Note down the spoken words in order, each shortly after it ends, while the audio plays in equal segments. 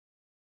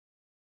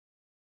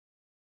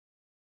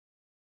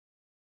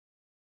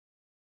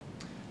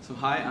So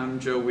hi, I'm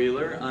Joe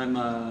Wheeler. I'm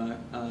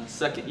a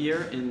second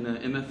year in the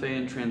MFA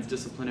in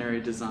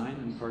Transdisciplinary Design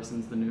in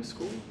Parsons The New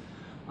School.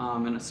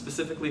 And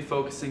specifically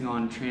focusing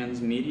on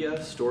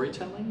transmedia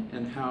storytelling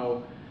and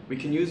how we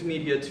can use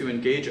media to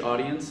engage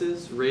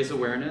audiences, raise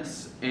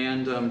awareness,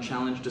 and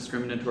challenge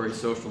discriminatory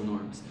social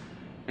norms.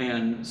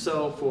 And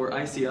so for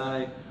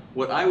ICI,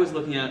 what I was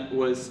looking at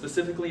was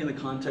specifically in the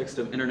context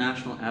of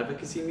international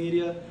advocacy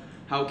media,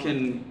 how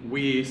can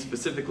we,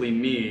 specifically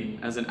me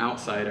as an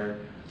outsider,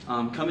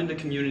 come into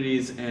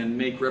communities and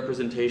make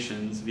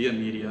representations via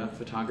media,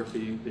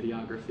 photography,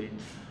 videography,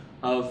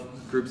 of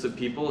groups of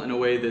people in a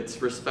way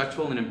that's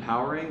respectful and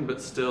empowering,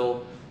 but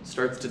still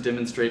starts to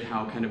demonstrate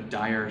how kind of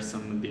dire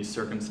some of these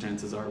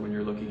circumstances are when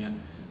you're looking at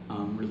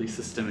really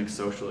systemic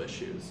social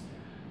issues.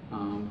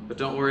 But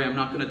don't worry, I'm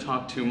not going to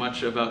talk too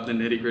much about the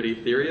nitty-gritty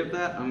theory of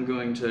that. I'm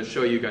going to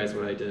show you guys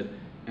what I did,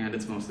 and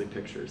it's mostly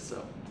pictures.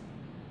 So,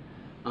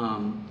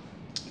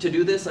 to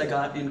do this, I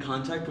got in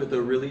contact with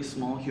a really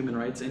small human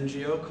rights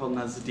NGO called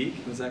Nazdik.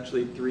 It was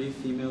actually 3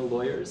 female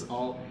lawyers,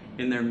 all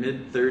in their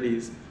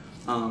mid-30s,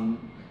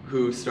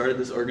 who started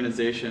this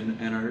organization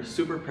and are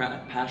super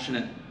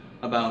passionate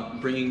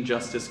about bringing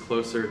justice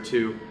closer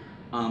to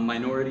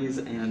minorities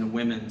and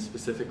women,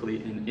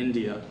 specifically in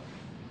India.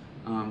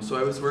 So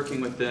I was working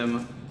with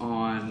them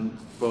on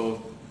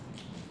both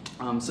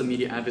some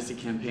media advocacy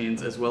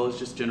campaigns as well as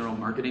just general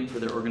marketing for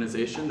their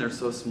organization. They're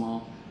so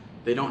small,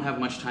 they don't have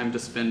much time to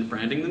spend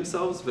branding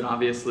themselves, but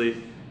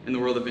obviously in the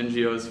world of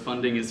NGOs,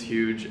 funding is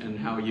huge, and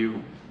how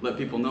you let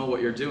people know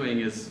what you're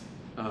doing is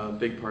a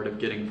big part of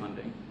getting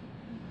funding.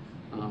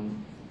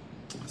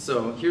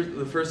 So here's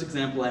the first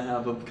example I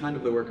have of kind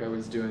of the work I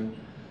was doing.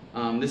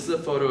 This is a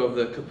photo of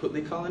the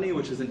Kaputli colony,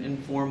 which is an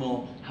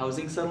informal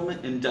housing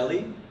settlement in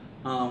Delhi,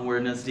 where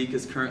Nazdik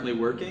is currently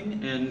working.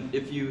 And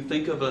if you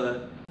think of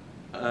a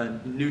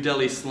New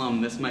Delhi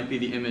slum, this might be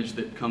the image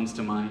that comes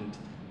to mind.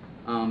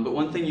 But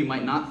one thing you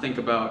might not think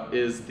about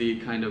is the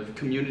kind of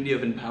community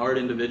of empowered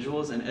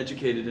individuals and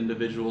educated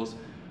individuals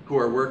who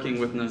are working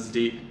with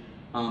Nazdik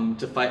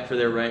to fight for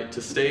their right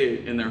to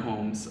stay in their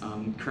homes,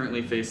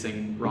 currently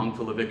facing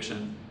wrongful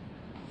eviction.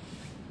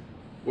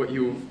 What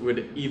you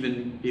would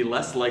even be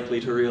less likely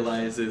to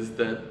realize is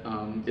that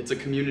it's a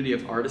community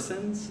of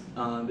artisans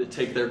that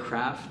take their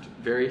craft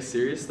very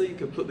seriously.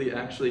 Kaputli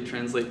actually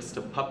translates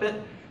to puppet,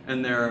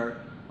 and there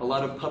are a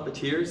lot of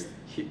puppeteers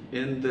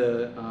in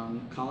the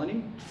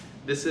colony.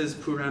 This is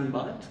Puran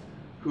Bhatt,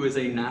 who is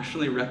a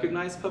nationally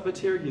recognized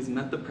puppeteer. He's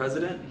met the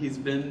president, he's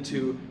been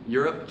to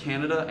Europe,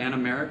 Canada, and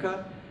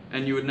America,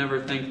 and you would never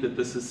think that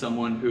this is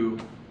someone who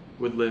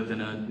would live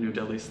in a New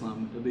Delhi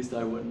slum. At least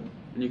I wouldn't.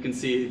 And you can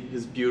see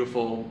his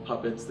beautiful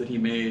puppets that he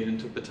made and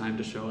took the time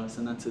to show us,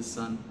 and that's his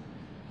son.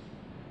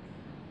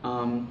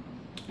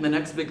 The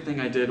next big thing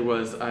I did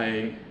was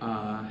I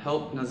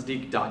helped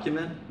Nazdik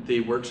document the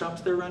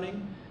workshops they're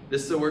running.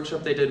 This is a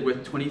workshop they did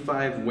with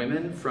 25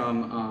 women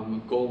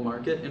from Gol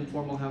Market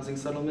Informal Housing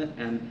Settlement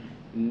and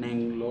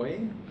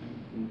Nangloi.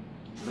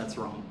 That's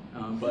wrong,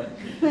 but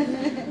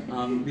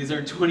these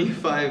are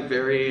 25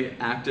 very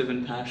active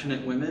and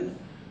passionate women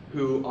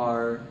who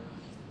are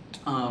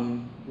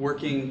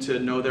working to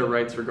know their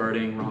rights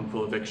regarding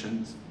wrongful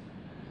evictions.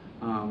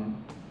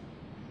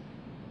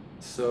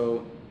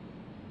 So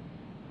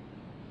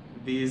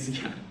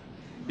these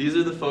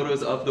are the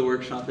photos of the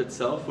workshop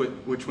itself,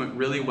 which went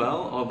really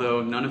well,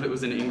 although none of it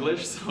was in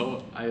English,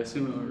 so I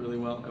assume it went really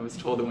well. I was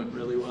told it went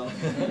really well.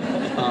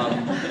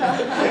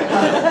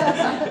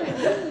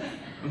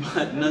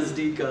 But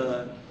Nazdik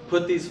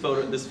put this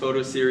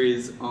photo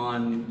series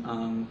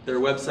on their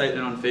website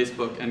and on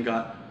Facebook and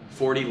got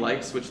 40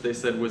 likes, which they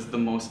said was the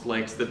most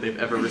likes that they've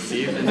ever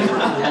received, and they were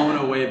blown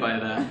away by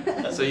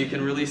that. So you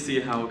can really see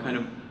how kind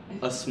of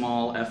a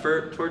small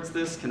effort towards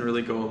this can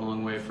really go a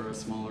long way for a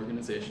small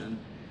organization.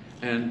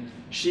 And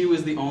she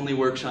was the only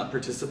workshop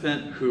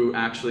participant who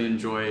actually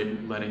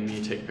enjoyed letting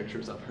me take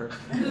pictures of her.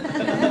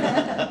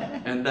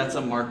 And that's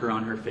a marker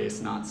on her face,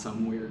 not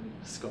some weird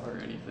scar or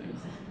anything.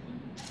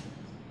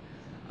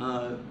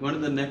 One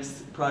of the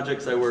next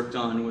projects I worked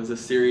on was a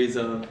series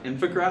of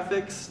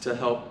infographics to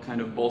help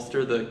kind of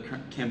bolster the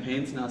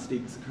campaigns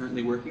Nazdik is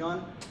currently working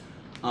on.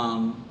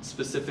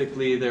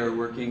 Specifically, they're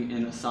working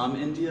in Assam,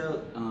 India,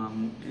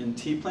 in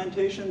tea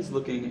plantations,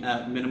 looking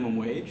at minimum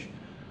wage.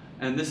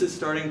 And this is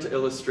starting to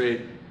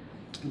illustrate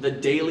the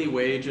daily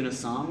wage in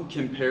Assam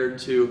compared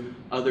to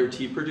other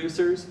tea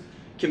producers,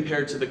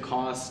 compared to the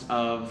cost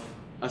of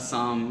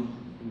Assam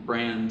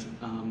brand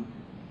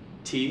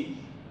tea.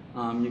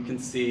 You can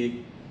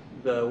see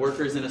the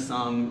workers in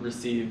Assam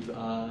receive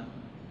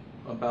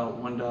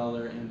about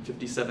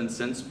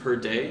 $1.57 per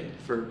day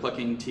for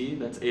plucking tea.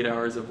 That's 8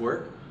 hours of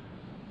work,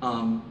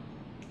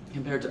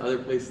 compared to other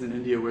places in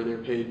India where they're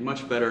paid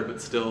much better, but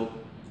still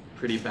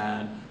pretty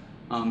bad,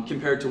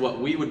 compared to what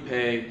we would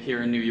pay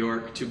here in New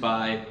York to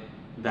buy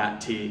that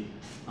tea,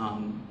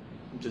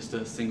 just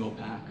a single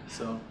pack.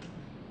 So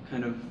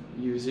kind of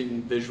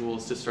using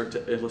visuals to start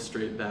to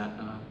illustrate that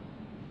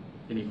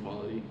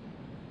inequality.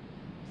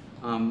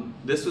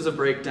 This was a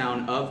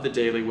breakdown of the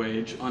daily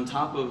wage. On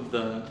top of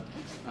the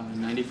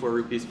 94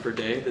 rupees per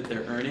day that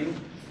they're earning,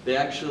 they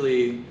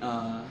actually,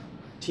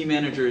 team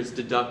managers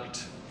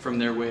deduct from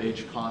their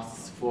wage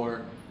costs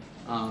for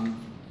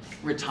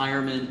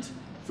retirement,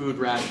 food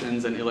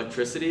rations, and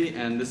electricity,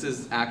 and this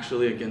is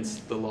actually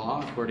against the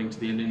law according to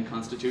the Indian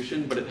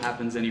Constitution, but it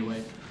happens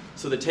anyway.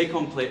 So the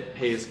take-home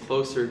pay is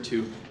closer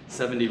to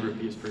 70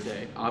 rupees per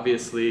day,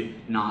 obviously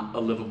not a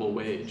livable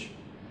wage.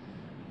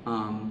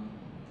 And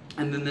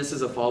then this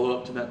is a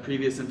follow-up to that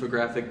previous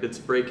infographic that's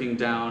breaking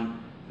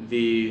down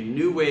the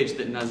new wage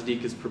that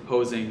Nazdiq is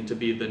proposing to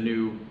be the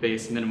new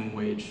base minimum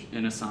wage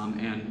in Assam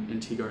and in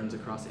tea gardens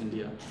across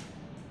India.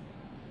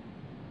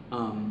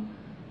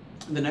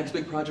 The next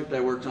big project I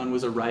worked on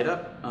was a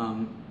write-up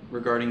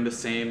regarding the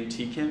same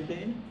tea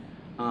campaign.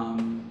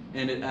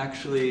 And it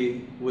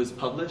actually was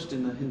published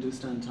in the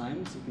Hindustan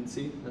Times. You can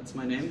see that's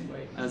my name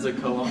as a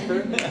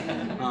co-author.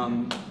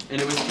 And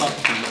it was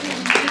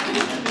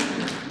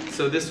published.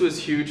 So this was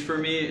huge for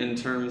me in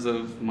terms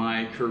of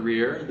my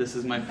career. This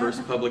is my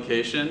first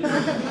publication,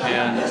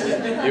 and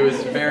it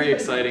was very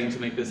exciting to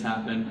make this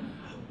happen.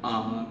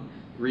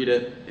 Read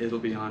it, it'll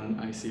be on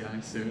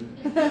ICI soon.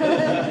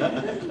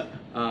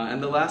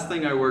 And the last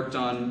thing I worked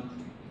on,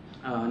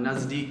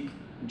 Nazdiq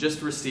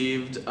just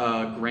received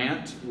a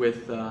grant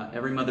with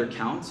Every Mother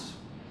Counts,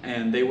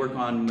 and they work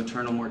on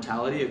maternal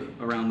mortality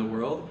around the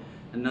world.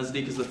 And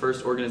Nazdiq is the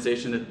first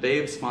organization that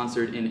they've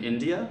sponsored in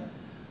India.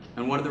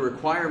 And one of the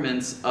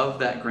requirements of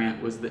that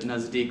grant was that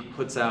Nazdiq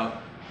puts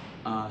out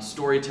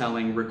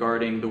storytelling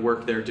regarding the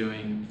work they're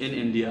doing in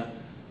India.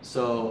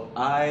 So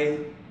I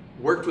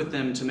worked with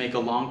them to make a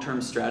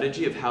long-term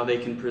strategy of how they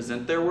can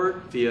present their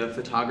work via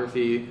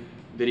photography,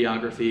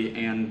 videography,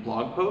 and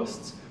blog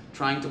posts,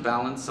 trying to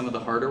balance some of the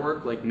harder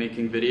work like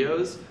making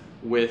videos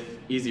with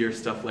easier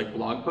stuff like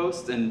blog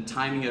posts and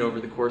timing it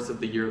over the course of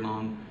the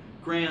year-long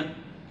grant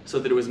so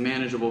that it was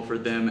manageable for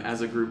them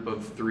as a group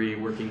of 3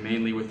 working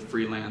mainly with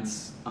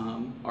freelance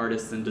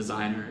artists and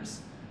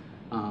designers.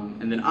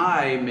 And then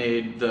I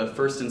made the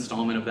first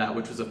installment of that,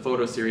 which was a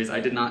photo series. I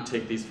did not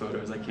take these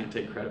photos. I can't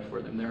take credit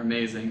for them. They're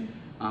amazing.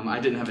 I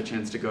didn't have a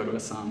chance to go to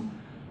Assam.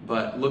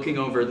 But looking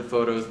over the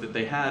photos that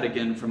they had,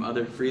 again, from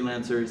other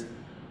freelancers,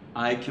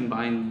 I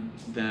combined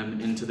them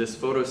into this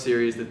photo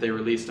series that they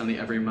released on the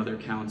Every Mother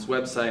Counts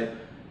website,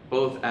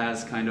 both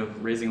as kind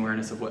of raising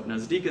awareness of what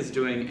Nazdiq is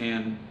doing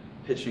and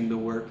pitching the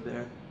work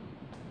there.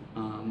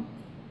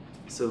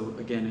 So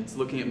again, it's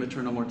looking at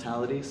maternal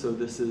mortality. So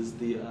this is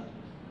the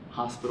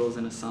hospitals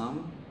in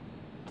Assam.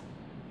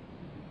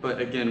 But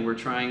again, we're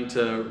trying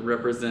to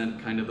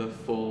represent kind of the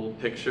full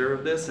picture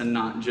of this and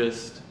not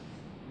just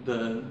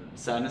the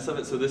sadness of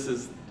it. So this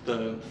is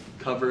the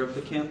cover of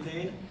the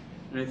campaign.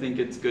 And I think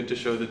it's good to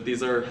show that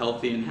these are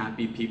healthy and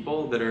happy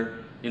people that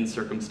are in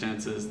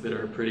circumstances that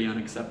are pretty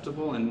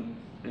unacceptable and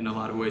in a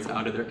lot of ways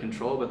out of their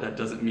control, but that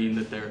doesn't mean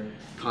that they're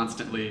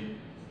constantly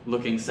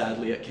looking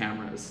sadly at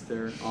cameras.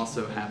 They're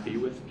also happy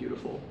with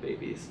beautiful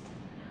babies.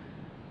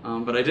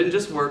 But I didn't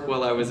just work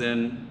while I was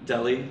in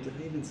Delhi. Did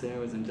I even say I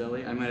was in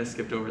Delhi? I might have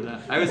skipped over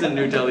that. I was in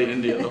New Delhi,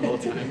 India the whole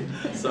time.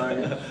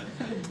 Sorry.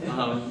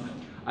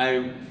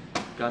 I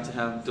got to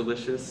have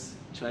delicious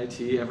chai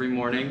tea every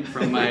morning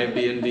from my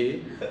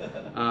B&B.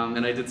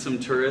 And I did some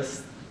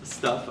tourist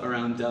stuff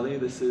around Delhi.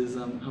 This is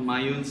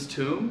Humayun's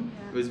tomb.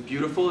 It was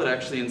beautiful. It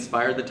actually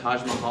inspired the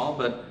Taj Mahal,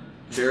 but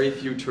very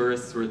few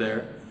tourists were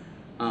there.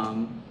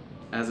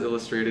 As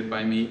illustrated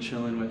by me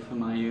chilling with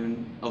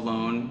Humayun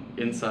alone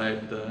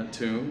inside the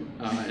tomb.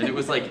 And it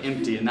was like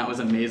empty, and that was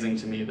amazing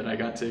to me that I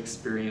got to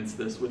experience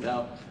this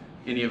without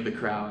any of the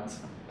crowds.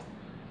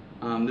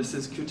 This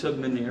is Qutub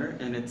Minar,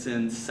 and it's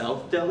in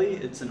South Delhi.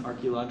 It's an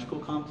archaeological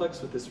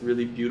complex with this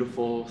really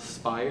beautiful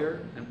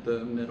spire at the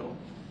middle.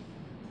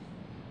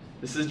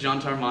 This is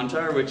Jantar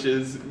Mantar, which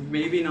is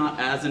maybe not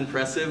as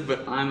impressive,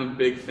 but I'm a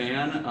big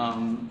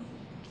fan.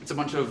 It's a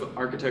bunch of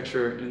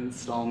architecture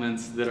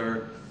installments that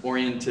are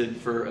oriented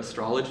for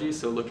astrology,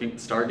 so looking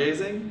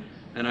stargazing.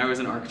 And I was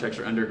an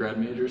architecture undergrad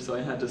major, so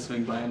I had to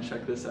swing by and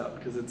check this out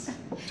because it's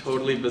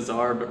totally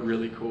bizarre but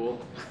really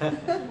cool.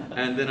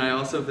 And then I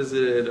also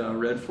visited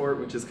Red Fort,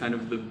 which is kind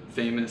of the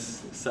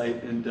famous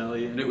site in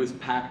Delhi, and it was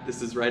packed.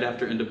 This is right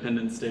after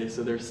Independence Day,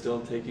 so they're still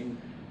taking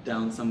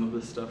down some of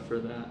the stuff for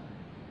that.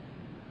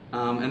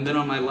 And then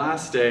on my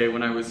last day,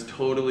 when I was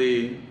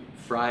totally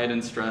fried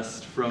and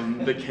stressed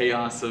from the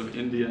chaos of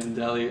India and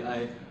Delhi,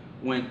 I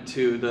went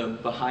to the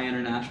Baha'i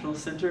International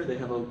Center. They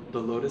have the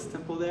Lotus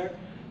Temple there,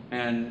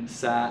 and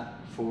sat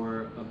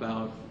for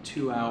about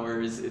 2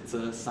 hours. It's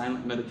a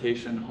silent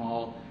meditation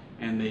hall,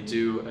 and they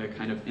do a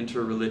kind of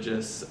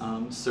interreligious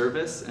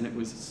service, and it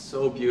was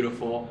so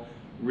beautiful,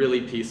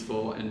 really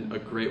peaceful, and a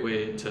great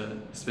way to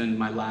spend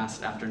my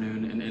last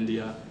afternoon in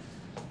India.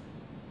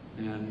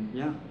 And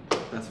yeah,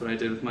 that's what I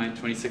did with my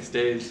 26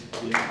 days.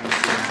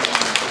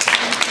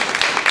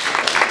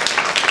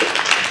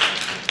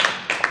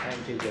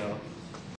 Thank you, Joe.